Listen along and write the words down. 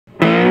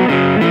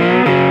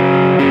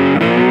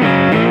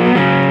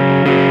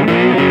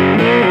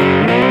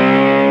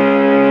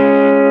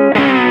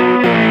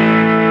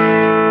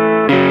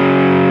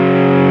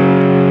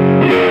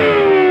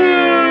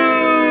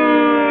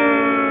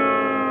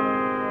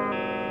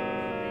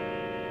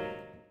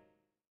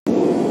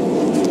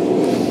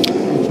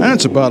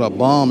It's about a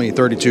balmy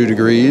 32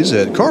 degrees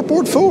at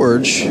CarPort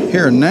Forge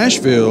here in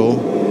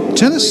Nashville,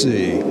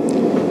 Tennessee.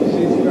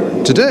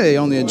 Today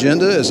on the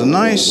agenda is a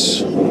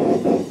nice,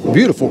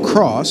 beautiful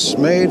cross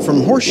made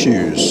from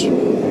horseshoes. Swap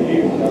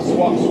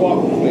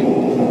with me.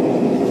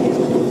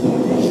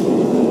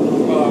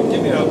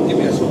 Give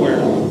me a square.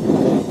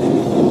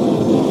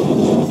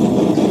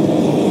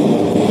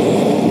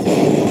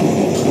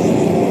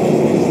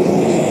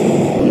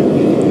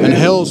 And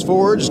Hell's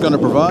Forge is going to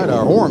provide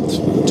our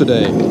warmth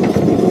today.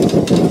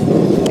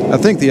 I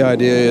think the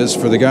idea is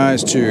for the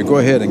guys to go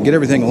ahead and get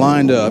everything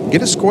lined up,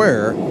 get it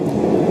square,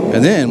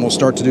 and then we'll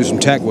start to do some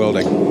tack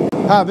welding.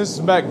 Hi, this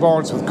is Mac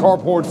Barnes with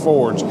CarPort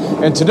Forge,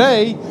 and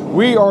today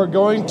we are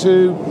going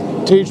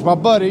to teach my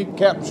buddy,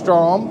 Captain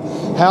Strom,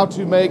 how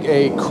to make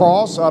a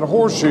cross out of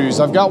horseshoes.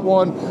 I've got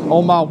one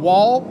on my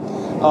wall,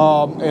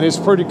 and it's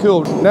pretty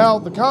cool. Now,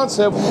 the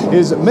concept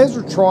is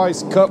measure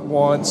twice, cut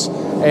once,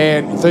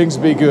 and things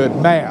be good.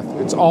 Math.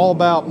 It's all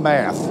about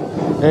math.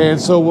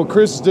 And so what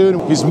Chris is doing,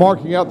 he's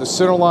marking out the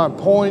center line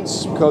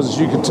points, because as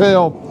you can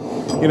tell,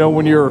 you know,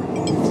 when you're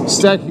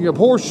stacking up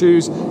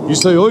horseshoes, you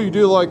say, oh, you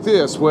do it like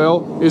this.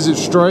 Well, is it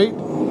straight?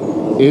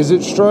 Is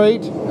it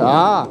straight?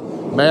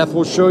 Math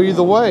will show you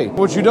the way.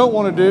 What you don't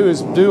want to do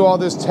is do all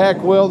this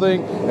tack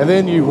welding, and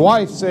then your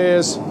wife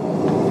says,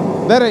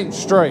 that ain't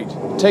straight,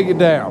 take it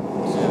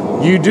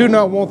down. You do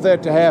not want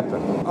that to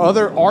happen.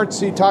 Other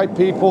artsy type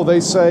people, they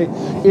say,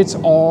 it's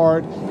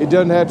art, it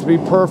doesn't have to be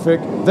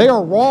perfect. They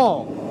are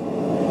wrong.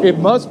 It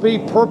must be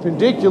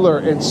perpendicular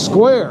and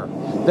square.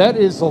 That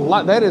is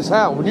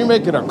how, when you're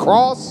making a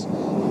cross,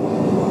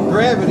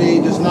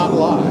 Gravity does not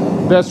lie.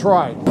 that's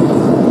right.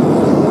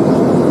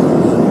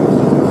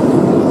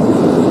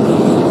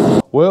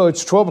 Well,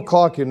 it's 12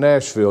 o'clock in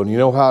Nashville, and you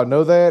know how I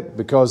know that?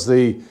 Because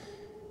the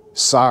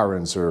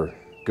sirens are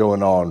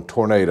going on,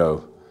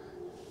 tornado.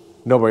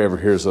 Nobody ever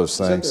hears those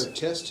things. Is that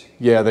their test?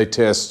 Yeah, they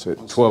test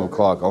at 12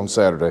 o'clock on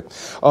Saturday.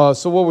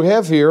 So what we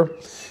have here,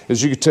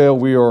 as you can tell,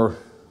 we are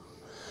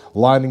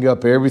lining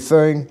up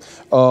everything.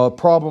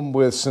 Problem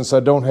with, since I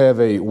don't have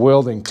a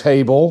welding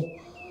table,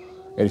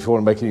 and if you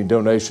want to make any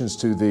donations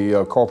to the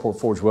CarPort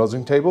Forge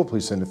welding table,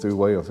 please send it through the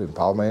way of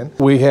Impala Man.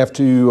 We have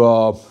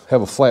to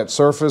have a flat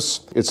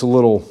surface. It's a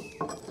little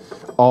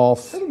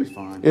off. It'll be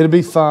fine. It'll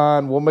be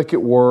fine. We'll make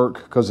it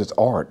work because it's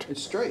art.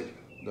 It's straight,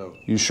 though.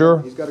 You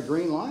sure? He's got a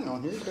green line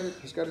on here.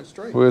 He's got it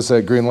straight. Where's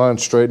that green line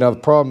straight? Now the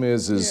problem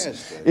is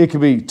it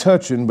could be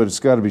touching, but it's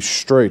got to be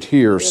straight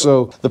here.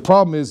 So the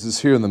problem is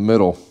here in the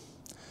middle.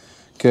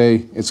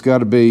 Okay, it's got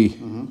to be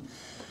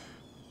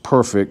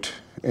perfect.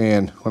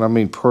 And when I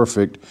mean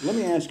perfect, let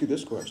me ask you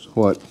this question.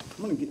 What?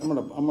 I'm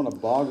gonna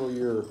boggle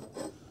your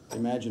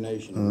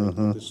imagination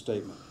with this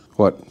statement.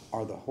 What?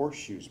 Are the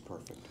horseshoes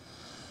perfect?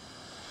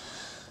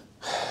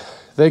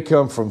 They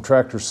come from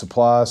Tractor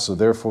Supply, so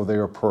therefore they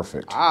are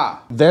perfect.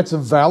 That's a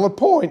valid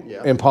point,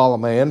 Impala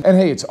Man. And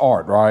hey, it's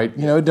art, right?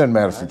 You know, it doesn't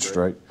matter if it's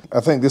straight.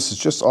 I think this is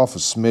just off a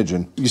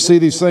smidgen. You see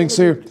these things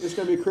here? It's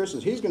gonna be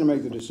Chris's. He's gonna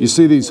make the decision. You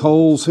see these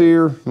holes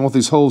here? You want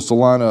these holes to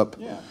line up.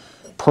 Yeah.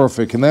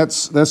 Perfect, and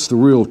that's the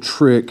real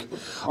trick.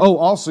 Oh,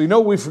 also, you know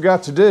what we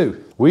forgot to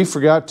do? We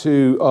forgot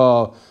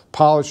to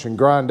polish and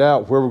grind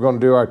out where we're going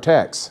to do our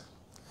tacks.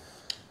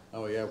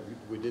 Oh yeah,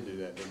 we did do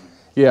that, didn't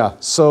we? Yeah.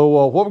 So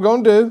what we're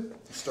going to do?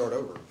 Start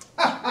over.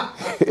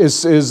 is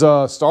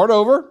start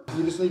over.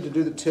 You just need to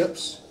do the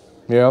tips.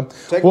 Yeah.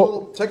 Take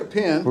a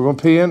pen. We're going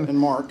to pin and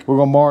mark. We're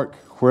going to mark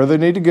where they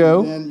need to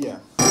go. And yeah.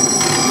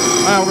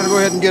 Now we're going to go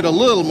ahead and get a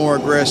little more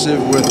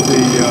aggressive with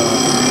the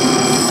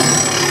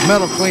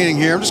metal cleaning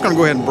here. I'm just going to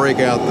go ahead and break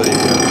out the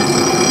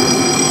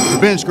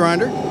bench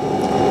grinder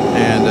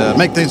and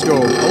make things go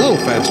a little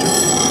faster.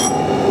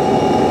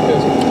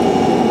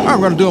 All right,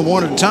 we're going to do them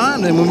one at a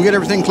time. Then when we get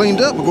everything cleaned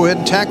up, we'll go ahead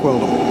and tack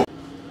weld them.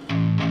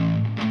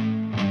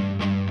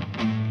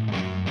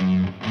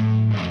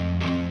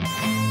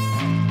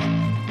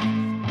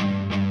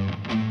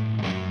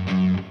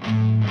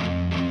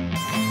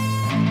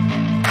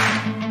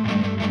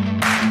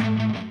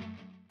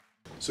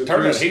 So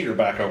turn that heater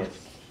back on.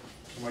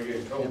 Am I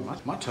getting cold? Yeah,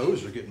 my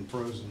toes are getting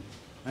frozen.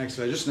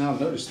 Actually, I just now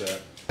noticed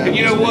that. And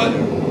you know what?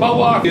 My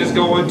wife is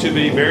going to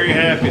be very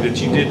happy that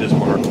you did this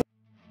work.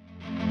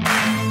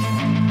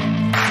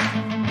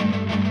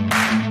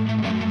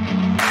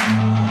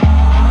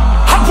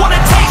 I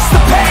wanna taste the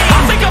pain.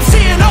 I think I'm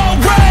seeing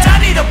all red. I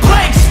need a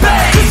blank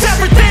space. 'Cause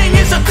everything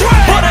is a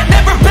threat. But I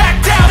never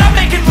back down. I'm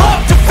making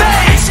love to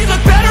fame. And she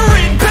look better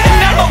in bed.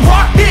 And I'ma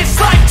rock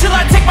this life till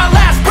I take my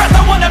last breath.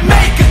 I wanna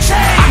make a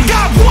change. I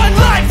got one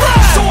life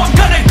left, so I'm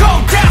gonna go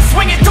down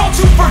swinging. Don't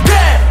you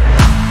forget.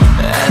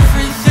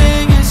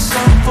 Everything is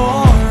so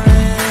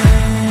boring.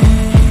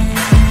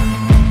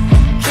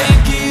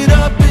 Can't get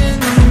up in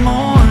the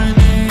morning.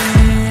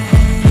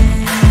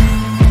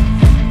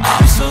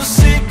 I'm so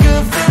sick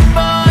of the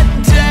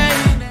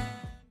mundane.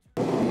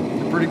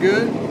 Pretty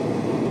good?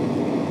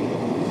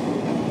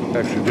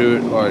 Actually do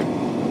it like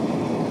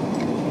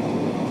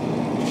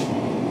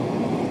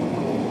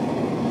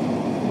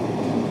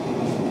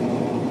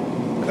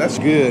that's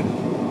good.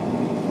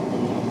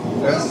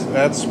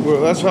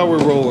 That's how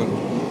we're rolling.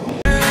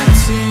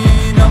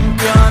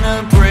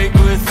 gonna break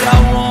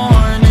without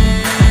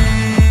warning.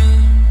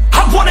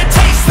 I wanna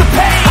taste the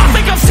pain, I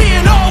think I'm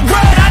seeing all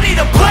red. I need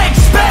a blank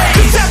space,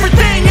 'cause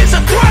everything is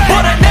a threat.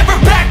 But I never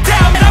back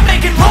down, and I'm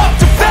making love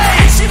to fate.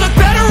 And she looked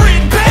better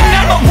in bed, and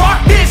I'ma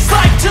rock this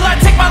life till I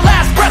take my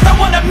last breath. I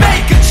wanna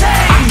make a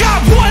change, I got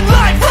one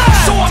life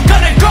left, so I'm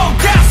gonna go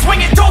down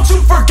swinging, don't you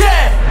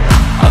forget.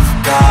 I've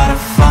gotta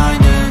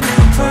find a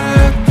new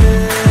purpose.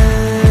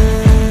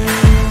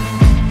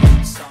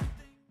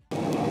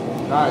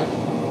 Nice.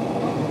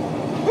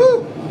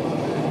 Woo!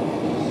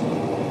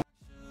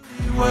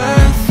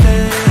 Worth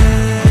it.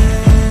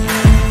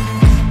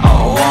 I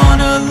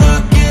wanna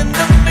look in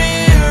the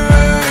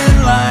mirror and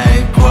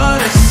like what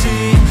I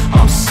see.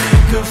 I'm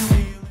sick of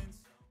feeling.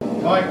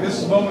 Mike, this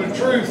is a moment of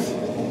truth.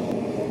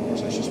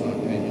 That's just my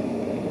opinion.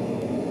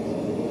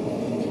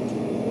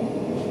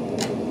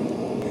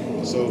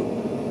 So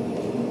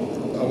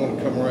I want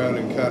to come around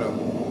and kind of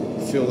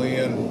fill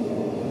in,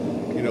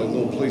 you know,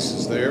 little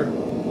places there.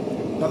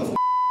 How the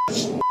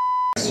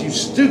you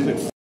stupid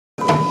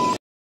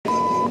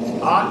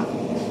hot?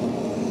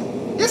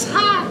 It's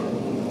hot.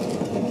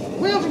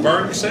 Well,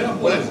 Burn yourself?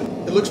 What is it?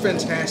 It looks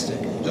fantastic.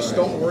 Just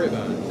don't worry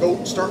about it.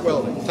 Go start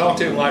welding. Talk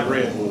to him like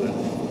Red would.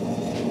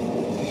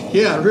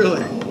 Yeah,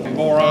 really.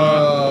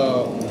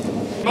 Moron.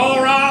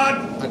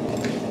 Moron!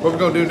 what we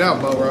gonna do now,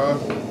 Mo Ron?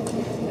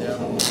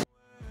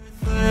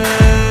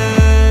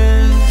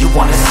 You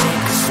wanna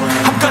sink or swim?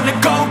 I'm gonna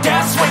go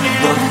down swinging,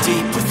 look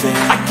deep within.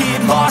 I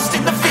get lost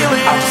in the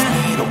feeling, I just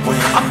need a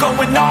win. I'm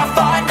going off,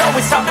 I know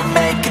it's time to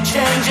make a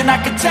change, and I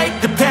can take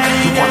the pain.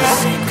 You wanna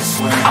sink or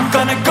swim? I'm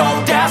gonna go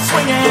down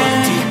swinging,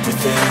 look deep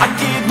within. I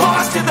get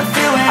lost in the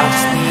feeling, I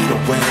just need a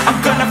win. I'm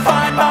gonna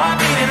find my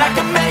meaning, I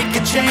can make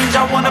a change.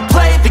 I wanna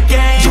play the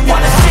game. You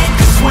wanna sink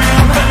or swim?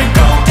 I'm gonna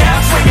go down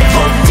swinging,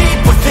 look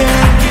deep within.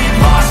 I get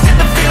lost in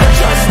the feeling,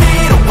 just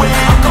need a win.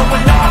 I'm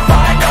going off,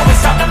 I know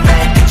it's time to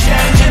make a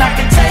change, and I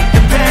can take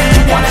the pain.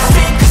 You wanna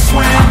sink or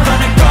swim? I'm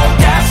gonna go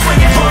down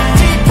swinging, look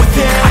deep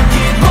within. I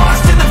get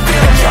lost in the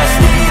feeling, just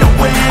need a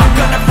win. I'm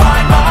gonna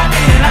find my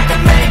meaning, I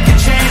can make a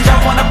change. I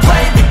wanna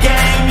play the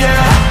game,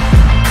 yeah.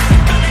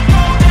 Gonna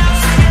go down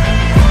swinging.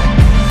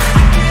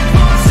 I get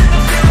lost in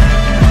the feeling.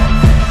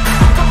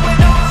 I'm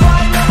going off,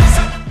 I know it's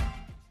time.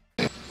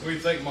 What do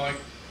you think, Mike?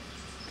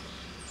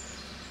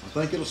 I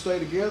think it'll stay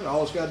together.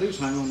 All it's got to do is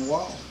hang on the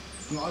wall.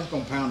 I'm not just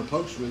going to pound a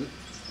post with it.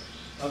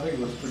 I think it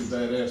looks pretty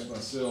badass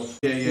myself.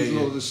 Here's a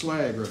little of this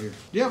slag right here. Do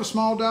you have a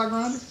small die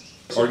grinder?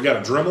 Or you got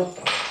a Dremel? All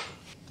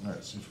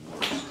right, see if it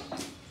works.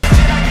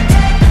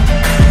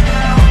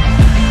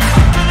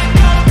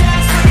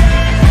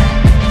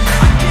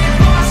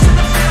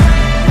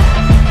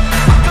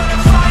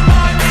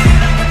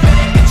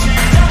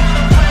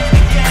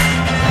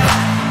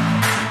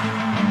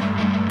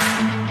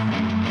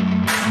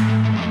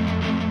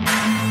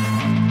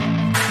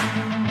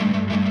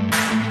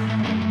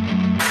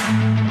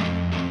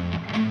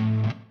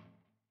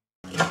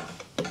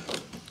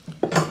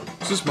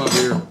 Is this my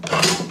beer?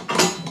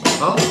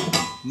 Huh?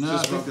 No, I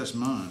think that's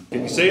mine.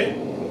 Can you see it?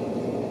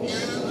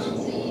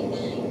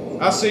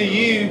 I see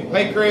you.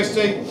 Hey,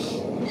 Christy.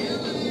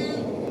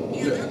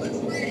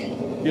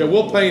 Yeah,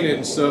 we'll paint it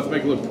and stuff,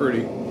 make it look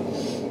pretty.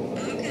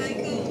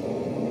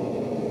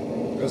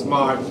 That's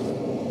mine.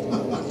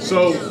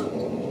 So,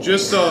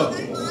 just so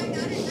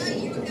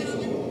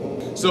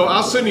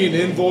I'll send you an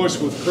invoice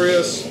with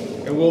Chris,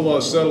 and we'll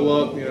settle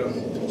up. You know.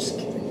 Just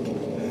kidding.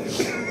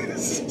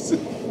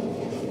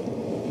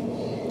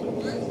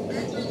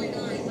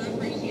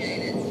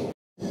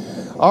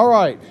 All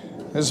right,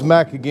 this is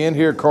Mac again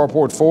here at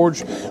CarPort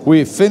Forge. We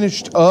have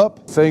finished up.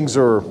 Things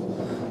are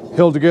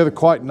held together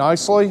quite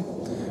nicely.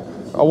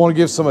 I want to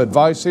give some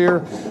advice here.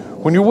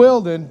 When you're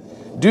welding,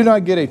 do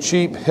not get a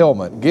cheap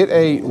helmet. Get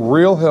a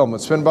real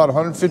helmet. Spend about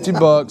 150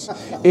 bucks.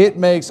 It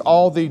makes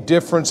all the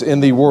difference in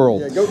the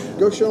world. Yeah,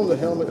 go show them the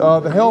helmet.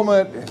 The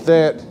helmet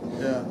that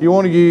you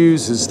want to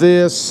use is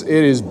this. It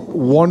is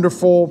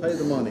wonderful. Pay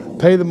the money.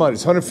 Pay the money.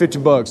 It's 150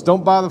 bucks.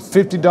 Don't buy the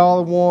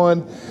 $50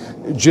 one.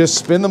 Just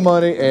spend the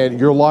money and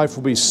your life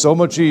will be so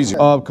much easier.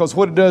 Because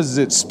what it does is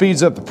it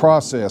speeds up the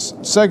process.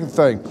 Second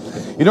thing,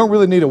 you don't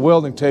really need a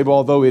welding table,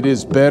 although it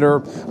is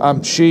better.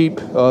 I'm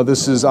cheap. I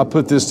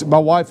put this, my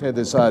wife had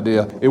this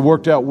idea. It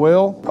worked out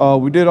well.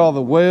 We did all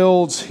the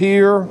welds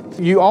here.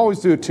 You always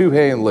do a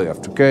two-hand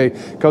lift, okay?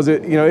 Because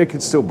it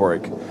can still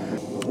break.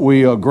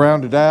 We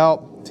ground it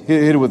out,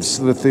 hit it with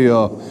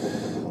the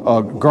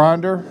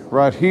grinder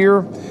right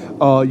here.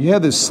 You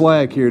have this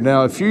slag here.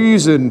 Now, if you're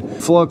using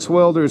flux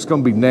welder, it's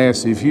going to be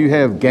nasty. If you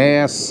have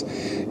gas,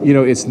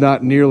 it's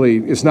not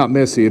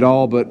messy at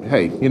all, but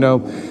hey, and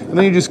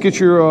then you just get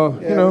your,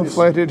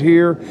 flathead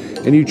here,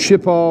 and you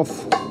chip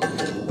off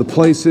the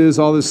places,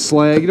 all this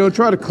slag,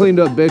 try to clean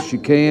it up best you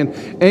can.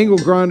 Angle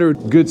grinder,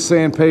 good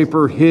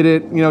sandpaper, hit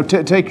it,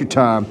 take your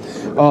time.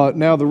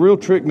 Now, the real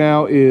trick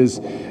now is,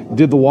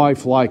 did the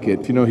wife like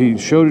it? He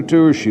showed it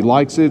to her, she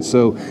likes it,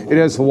 so it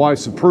has the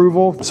wife's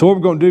approval. So what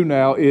we're gonna do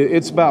now,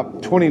 it's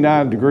about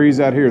 29 degrees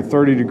out here,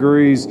 30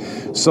 degrees.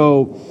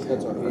 So,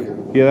 that's our heater.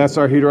 Yeah, that's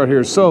our heater right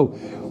here. So,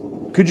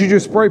 Could you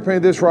just spray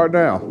paint this right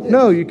now? Yes.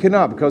 No, you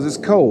cannot because it's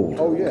cold.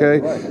 Oh, yeah, okay.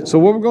 Right. So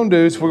what we're going to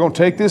do is we're going to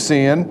take this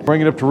in,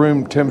 bring it up to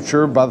room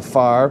temperature by the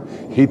fire,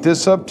 heat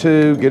this up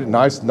too, get it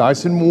nice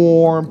and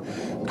warm.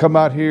 Come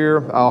out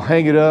here, I'll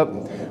hang it up.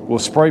 We'll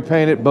spray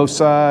paint it both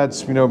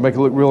sides, you know, make it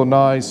look real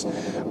nice.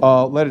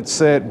 Let it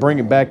set, bring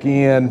it back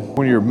in.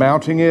 When you're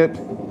mounting it,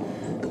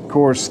 of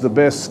course, the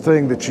best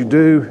thing that you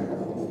do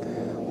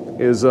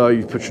is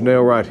you put your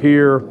nail right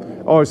here.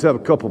 Always have a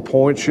couple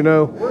points, you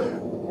know.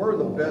 Where's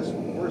the best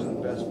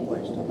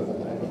place to put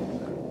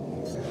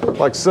it?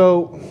 Like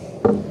so.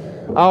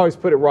 I always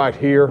put it right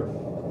here.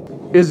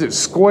 Is it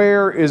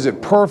square? Is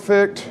it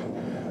perfect?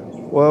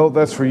 Well,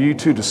 that's for you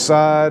to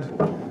decide.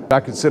 I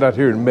can sit out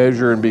here and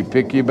measure and be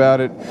picky about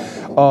it,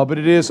 but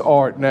it is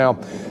art. Now,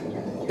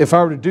 if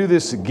I were to do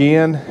this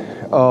again,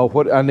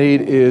 what I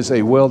need is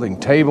a welding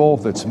table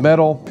that's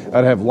metal.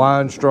 I'd have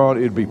lines drawn,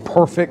 it'd be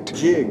perfect.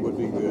 Jig would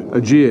be good.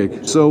 A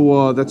jig.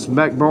 So that's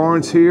Mac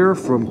Barnes here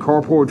from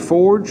CarPort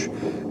Forge,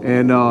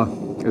 and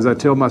as I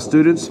tell my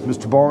students,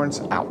 Mr. Barnes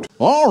out.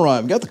 All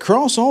right, we've got the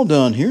cross all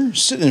done here,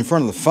 sitting in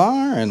front of the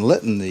fire and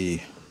letting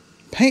the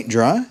paint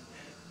dry.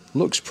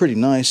 Looks pretty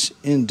nice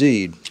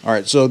indeed. All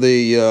right, so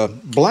the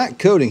black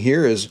coating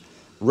here is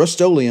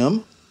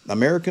Rust-Oleum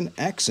American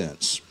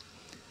Accents.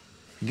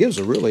 It gives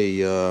a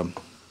really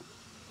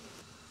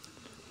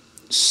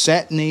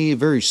satiny,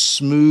 very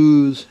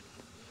smooth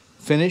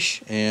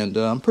finish, and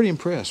I'm pretty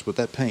impressed with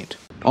that paint.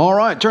 All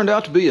right, turned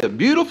out to be a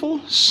beautiful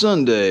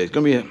Sunday. It's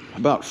going to be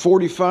about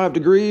 45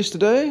 degrees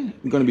today.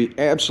 It's going to be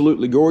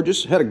absolutely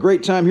gorgeous. Had a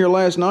great time here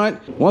last night.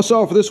 Well, that's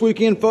all for this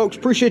weekend, folks.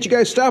 Appreciate you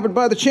guys stopping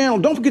by the channel.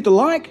 Don't forget to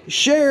like,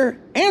 share,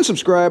 and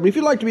subscribe. And if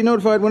you'd like to be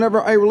notified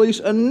whenever I release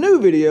a new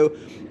video,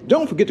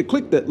 don't forget to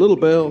click that little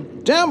bell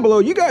down below.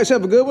 You guys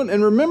have a good one,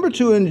 and remember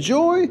to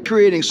enjoy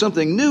creating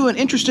something new and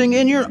interesting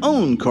in your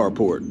own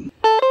carport.